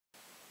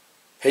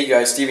Hey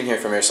guys, Steven here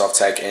from Airsoft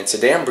Tech, and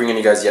today I'm bringing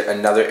you guys yet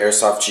another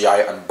Airsoft GI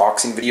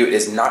unboxing video. It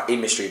is not a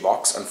mystery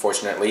box,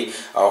 unfortunately.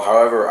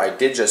 However, I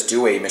did just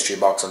do a mystery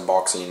box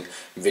unboxing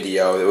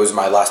video. It was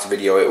my last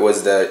video. It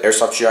was the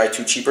Airsoft GI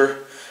 2 cheaper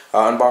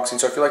unboxing,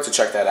 so if you'd like to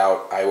check that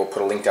out, I will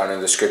put a link down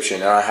in the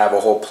description. And I have a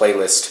whole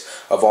playlist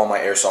of all my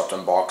Airsoft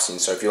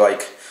unboxings, so if you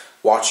like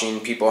watching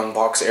people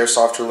unbox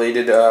Airsoft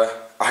related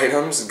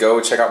items,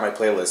 go check out my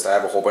playlist. I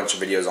have a whole bunch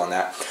of videos on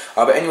that.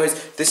 But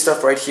anyways, this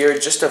stuff right here,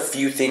 just a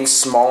few things,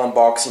 small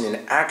unboxing,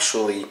 and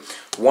actually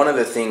one of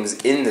the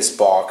things in this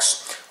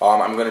box,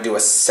 I'm going to do a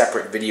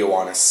separate video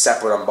on, a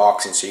separate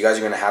unboxing, so you guys are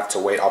going to have to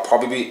wait. I'll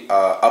probably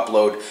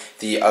upload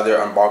the other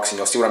unboxing.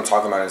 You'll see what I'm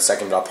talking about in a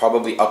second, but I'll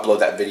probably upload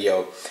that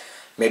video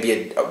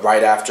maybe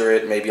right after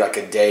it, maybe like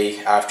a day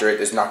after it.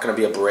 There's not going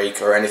to be a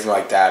break or anything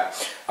like that.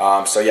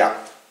 So yeah.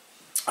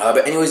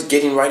 But anyways,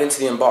 getting right into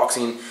the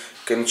unboxing,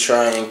 gonna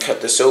try and cut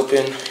this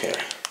open. Here,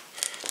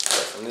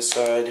 start from this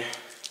side,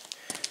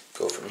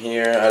 go from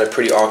here at a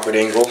pretty awkward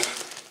angle.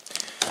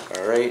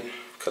 Alright,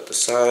 cut the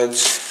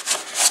sides.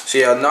 So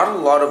yeah, not a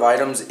lot of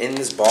items in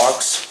this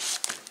box.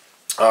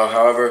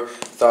 However,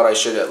 thought I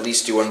should at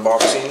least do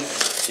unboxing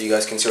so you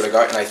guys can see what I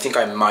got. And I think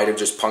I might have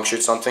just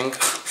punctured something.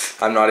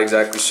 I'm not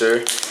exactly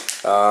sure.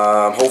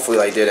 Hopefully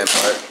I didn't,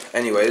 but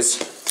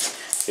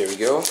anyways, here we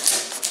go.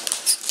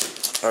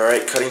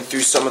 Alright, cutting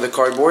through some of the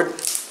cardboard.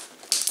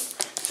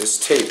 This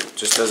tape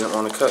just doesn't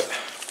want to cut.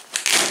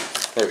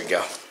 There we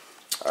go.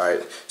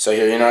 Alright, so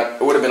here,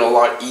 it would have been a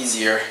lot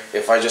easier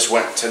if I just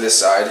went to this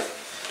side.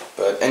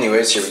 But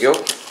anyways, here we go.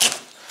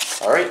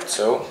 Alright,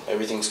 so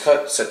everything's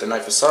cut. Set the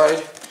knife aside.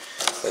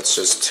 Let's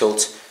just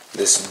tilt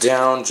this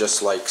down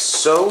just like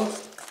so.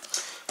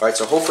 Alright,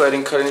 so hopefully I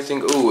didn't cut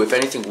anything. Ooh, if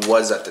anything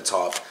was at the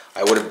top,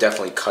 I would have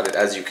definitely cut it,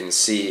 as you can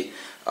see.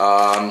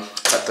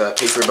 Cut the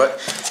paper,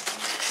 but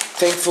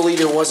thankfully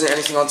there wasn't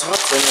anything on top,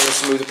 so I'm going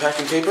to remove the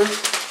packing paper.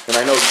 And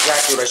I know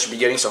exactly what I should be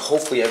getting, so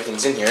hopefully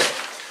everything's in here.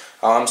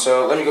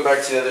 So let me go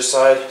back to the other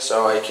side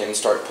so I can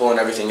start pulling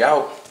everything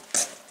out.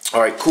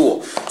 Alright,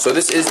 cool. So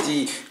this is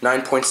the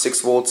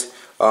 9.6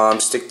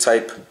 volt stick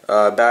type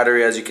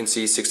battery, as you can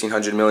see,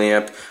 1600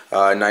 milliamp,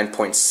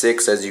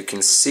 9.6 as you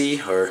can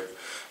see, or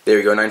there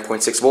you go,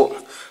 9.6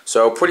 volt.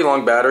 So pretty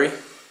long battery.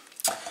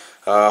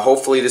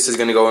 Hopefully this is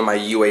going to go in my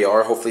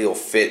UAR. Hopefully it'll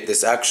fit.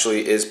 This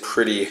actually is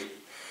pretty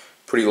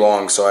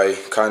long, so I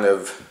kind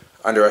of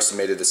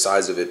underestimated the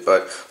size of it,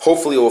 but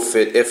hopefully it will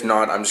fit. If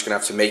not, I'm just gonna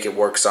have to make it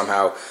work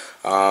somehow.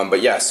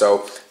 But yeah,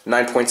 so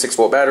 9.6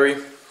 volt battery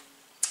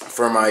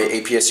for my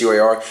APS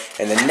UAR,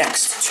 and the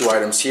next two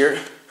items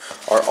here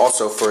are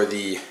also for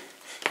the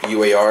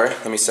UAR.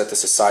 Let me set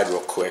this aside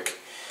real quick,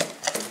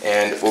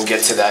 and we'll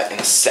get to that in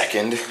a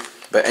second.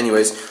 But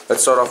anyways,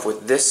 let's start off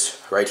with this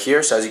right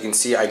here. So as you can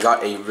see, I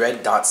got a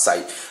red dot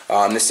sight.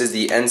 This is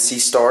the NC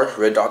Star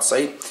red dot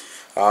sight.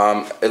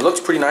 It looks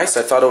pretty nice.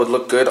 I thought it would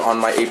look good on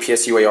my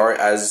APS UAR,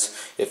 as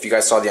if you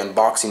guys saw the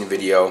unboxing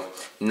video,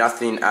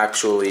 nothing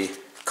actually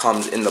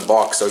comes in the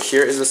box. So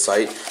here is the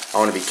sight. I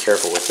want to be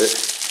careful with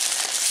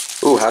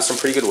it. Ooh, has some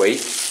pretty good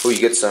weight. Ooh, you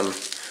get some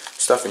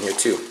stuff in here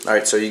too.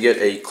 Alright, so you get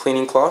a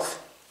cleaning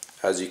cloth,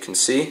 as you can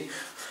see.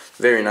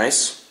 Very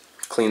nice.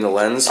 Clean the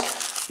lens.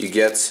 You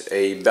get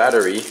a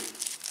battery.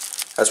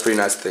 That's pretty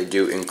nice that they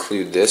do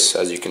include this,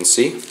 as you can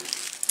see.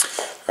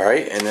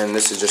 Alright, and then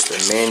this is just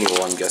a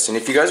manual, I'm guessing.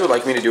 If you guys would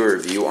like me to do a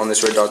review on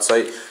this red dot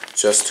sight,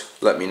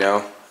 just let me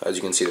know. As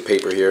you can see, the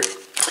paper here.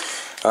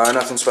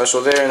 Nothing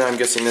special there, and I'm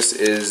guessing this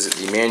is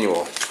the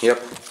manual.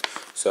 Yep,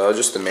 so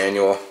just the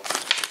manual.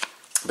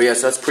 But yeah,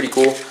 so that's pretty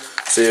cool.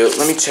 So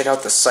let me check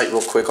out the sight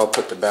real quick. I'll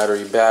put the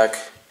battery back,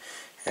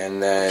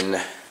 and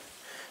then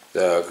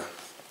the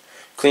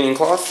cleaning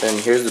cloth,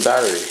 and here's the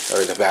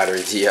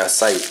battery, the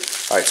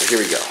sight. Alright, so here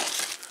we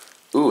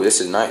go. Ooh, this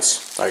is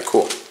nice. Alright,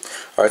 cool.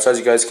 Alright, so as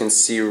you guys can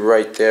see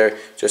right there,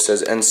 just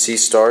says NC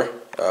Star,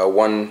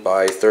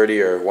 1x30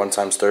 or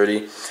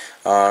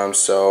 1x30.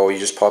 So you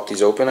just pop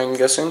these open, I'm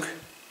guessing.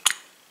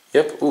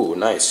 Yep, ooh,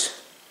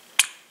 nice.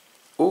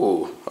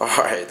 Ooh,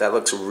 alright, that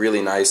looks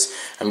really nice.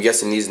 I'm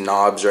guessing these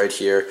knobs right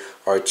here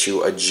are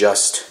to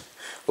adjust,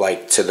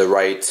 like, to the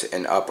right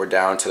and up or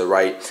down, to the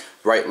right,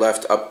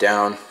 left, up,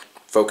 down,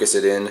 focus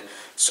it in.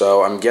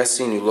 So I'm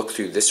guessing you look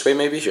through this way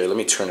maybe. Here, let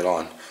me turn it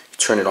on.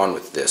 Turn it on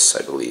with this,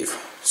 I believe.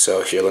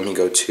 So here, let me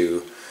go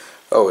to,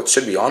 oh, it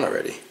should be on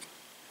already.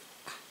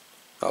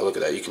 Oh, look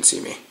at that, you can see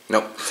me.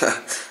 Nope.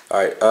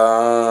 Alright,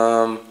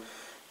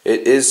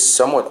 it is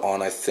somewhat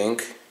on, I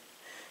think.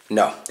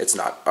 No, it's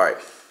not. Alright.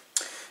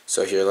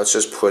 So here, let's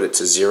just put it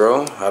to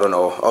 0. I don't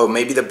know. Oh,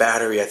 maybe the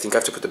battery. I think I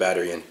have to put the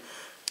battery in.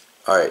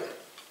 Alright.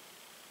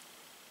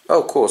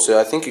 Oh, cool. So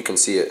I think you can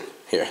see it.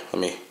 Here,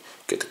 let me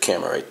get the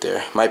camera right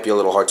there. Might be a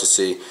little hard to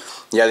see.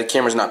 Yeah, the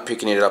camera's not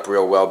picking it up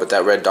real well, but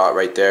that red dot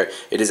right there,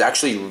 it is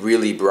actually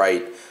really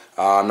bright.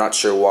 I'm not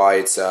sure why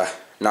it's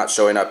not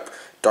showing up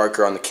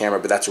darker on the camera,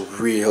 but that's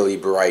really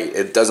bright.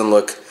 It doesn't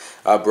look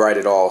bright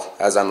at all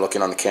as I'm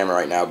looking on the camera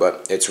right now,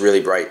 but it's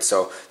really bright.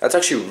 So that's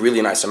actually really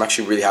nice. I'm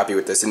actually really happy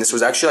with this. And this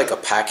was actually like a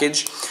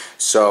package.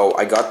 So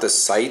I got the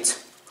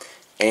sight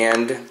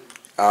and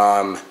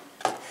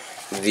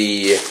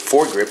the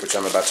foregrip, which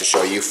I'm about to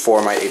show you,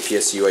 for my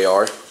APS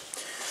UAR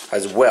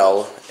as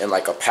well in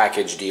like a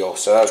package deal.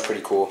 So that was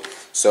pretty cool.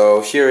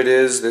 So here it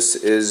is. This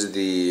is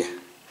the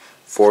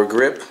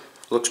foregrip.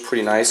 Looks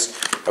pretty nice.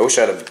 I wish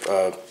I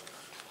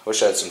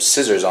had some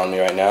scissors on me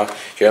right now.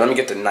 Here, let me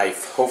get the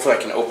knife. Hopefully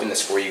I can open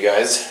this for you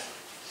guys.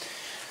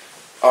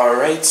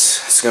 Alright,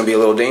 it's going to be a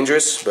little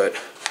dangerous, but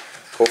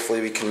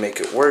hopefully we can make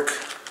it work.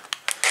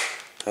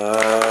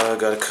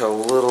 Gotta cut a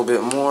little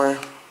bit more.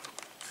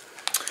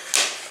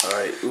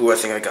 Alright, ooh, I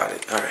think I got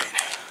it. Alright.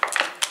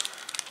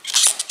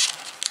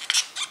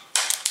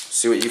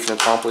 See what you can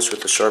accomplish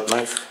with the sharp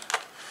knife?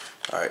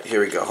 Alright,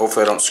 here we go.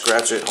 Hopefully I don't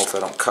scratch it.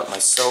 Hopefully I don't cut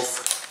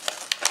myself.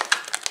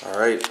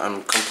 Alright,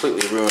 I'm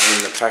completely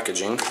ruining the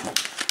packaging,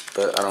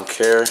 but I don't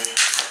care.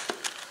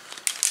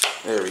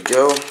 There we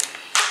go.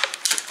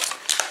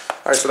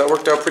 Alright, so that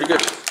worked out pretty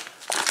good.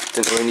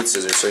 Didn't really need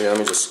scissors, so here, let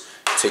me just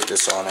take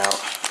this on out.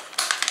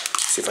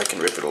 See if I can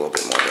rip it a little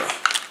bit more though.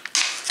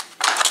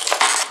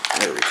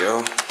 There we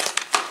go.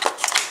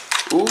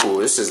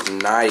 Ooh, this is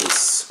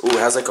nice. Ooh, it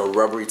has like a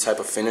rubbery type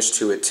of finish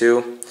to it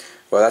too.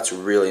 Well, that's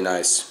really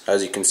nice.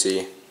 As you can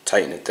see,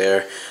 tighten it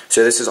there.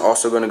 So this is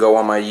also going to go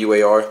on my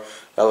UAR.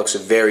 That looks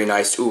very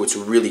nice. Ooh, it's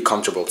really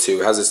comfortable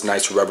too. It has this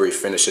nice rubbery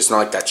finish. It's not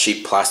like that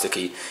cheap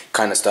plasticky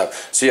kind of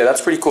stuff. So yeah,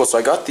 that's pretty cool. So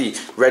I got the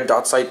red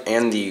dot sight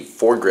and the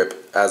foregrip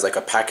as like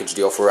a package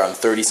deal for around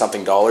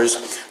 $30-something.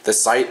 The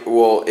sight,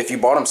 well, if you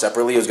bought them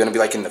separately, it was going to be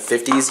like in the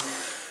 50s.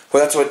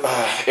 Well, that's what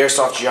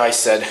Airsoft GI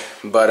said.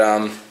 But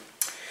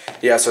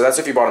yeah, so that's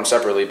if you bought them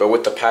separately. But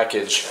with the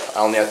package,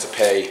 I only had to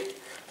pay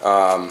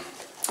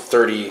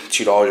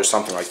 $32 or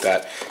something like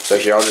that. So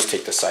here, I'll just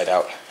take the sight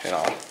out and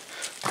I'll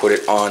put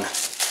it on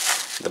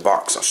the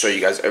box. I'll show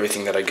you guys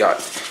everything that I got.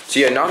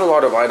 So yeah, not a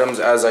lot of items,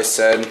 as I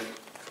said.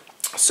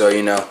 So,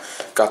 you know,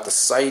 got the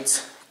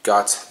sight,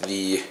 got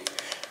the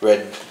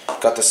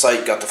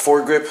sight, got the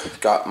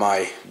foregrip, got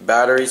my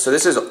battery. So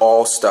this is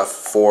all stuff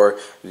for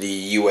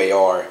the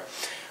UAR.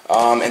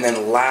 And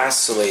then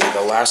lastly,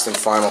 the last and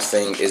final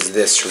thing is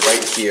this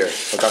right here.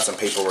 I've got some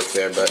paperwork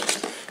there, but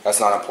that's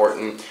not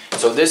important.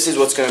 So this is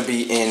what's going to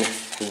be in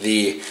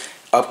the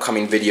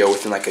upcoming video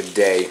within like a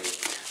day.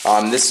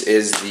 This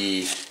is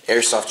the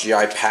Airsoft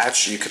GI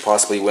patch. You could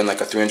possibly win like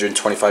a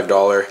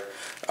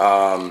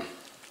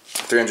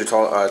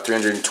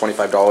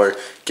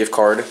 $325 gift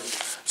card.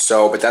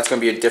 So, but that's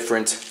going to be a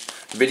different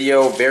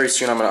video. Very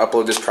soon I'm going to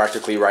upload this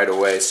practically right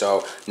away.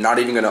 So, not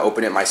even going to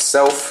open it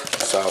myself.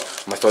 So, I'm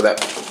going to throw that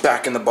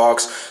back in the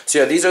box. So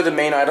yeah, these are the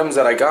main items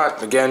that I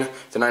got. Again,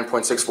 the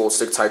 9.6 volt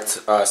stick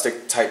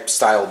type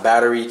style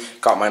battery.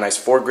 Got my nice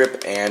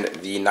foregrip and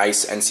the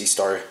nice NC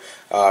Star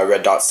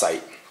red dot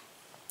sight.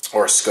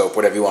 Or scope,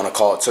 whatever you want to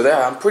call it. So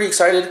yeah, I'm pretty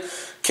excited.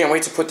 Can't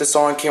wait to put this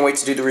on. Can't wait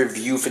to do the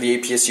review for the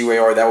APS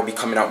UAR. That will be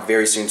coming out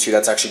very soon too.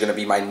 That's actually going to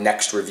be my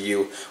next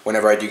review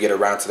whenever I do get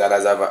around to that,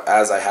 as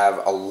I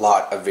have a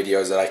lot of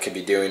videos that I could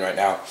be doing right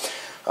now.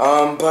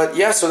 But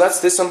yeah, so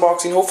that's this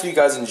unboxing. Hopefully you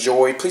guys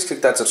enjoy. Please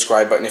click that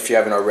subscribe button if you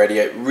haven't already.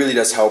 It really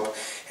does help.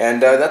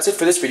 And that's it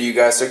for this video, you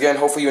guys. So again,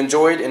 hopefully you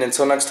enjoyed. And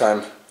until next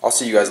time, I'll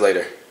see you guys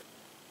later.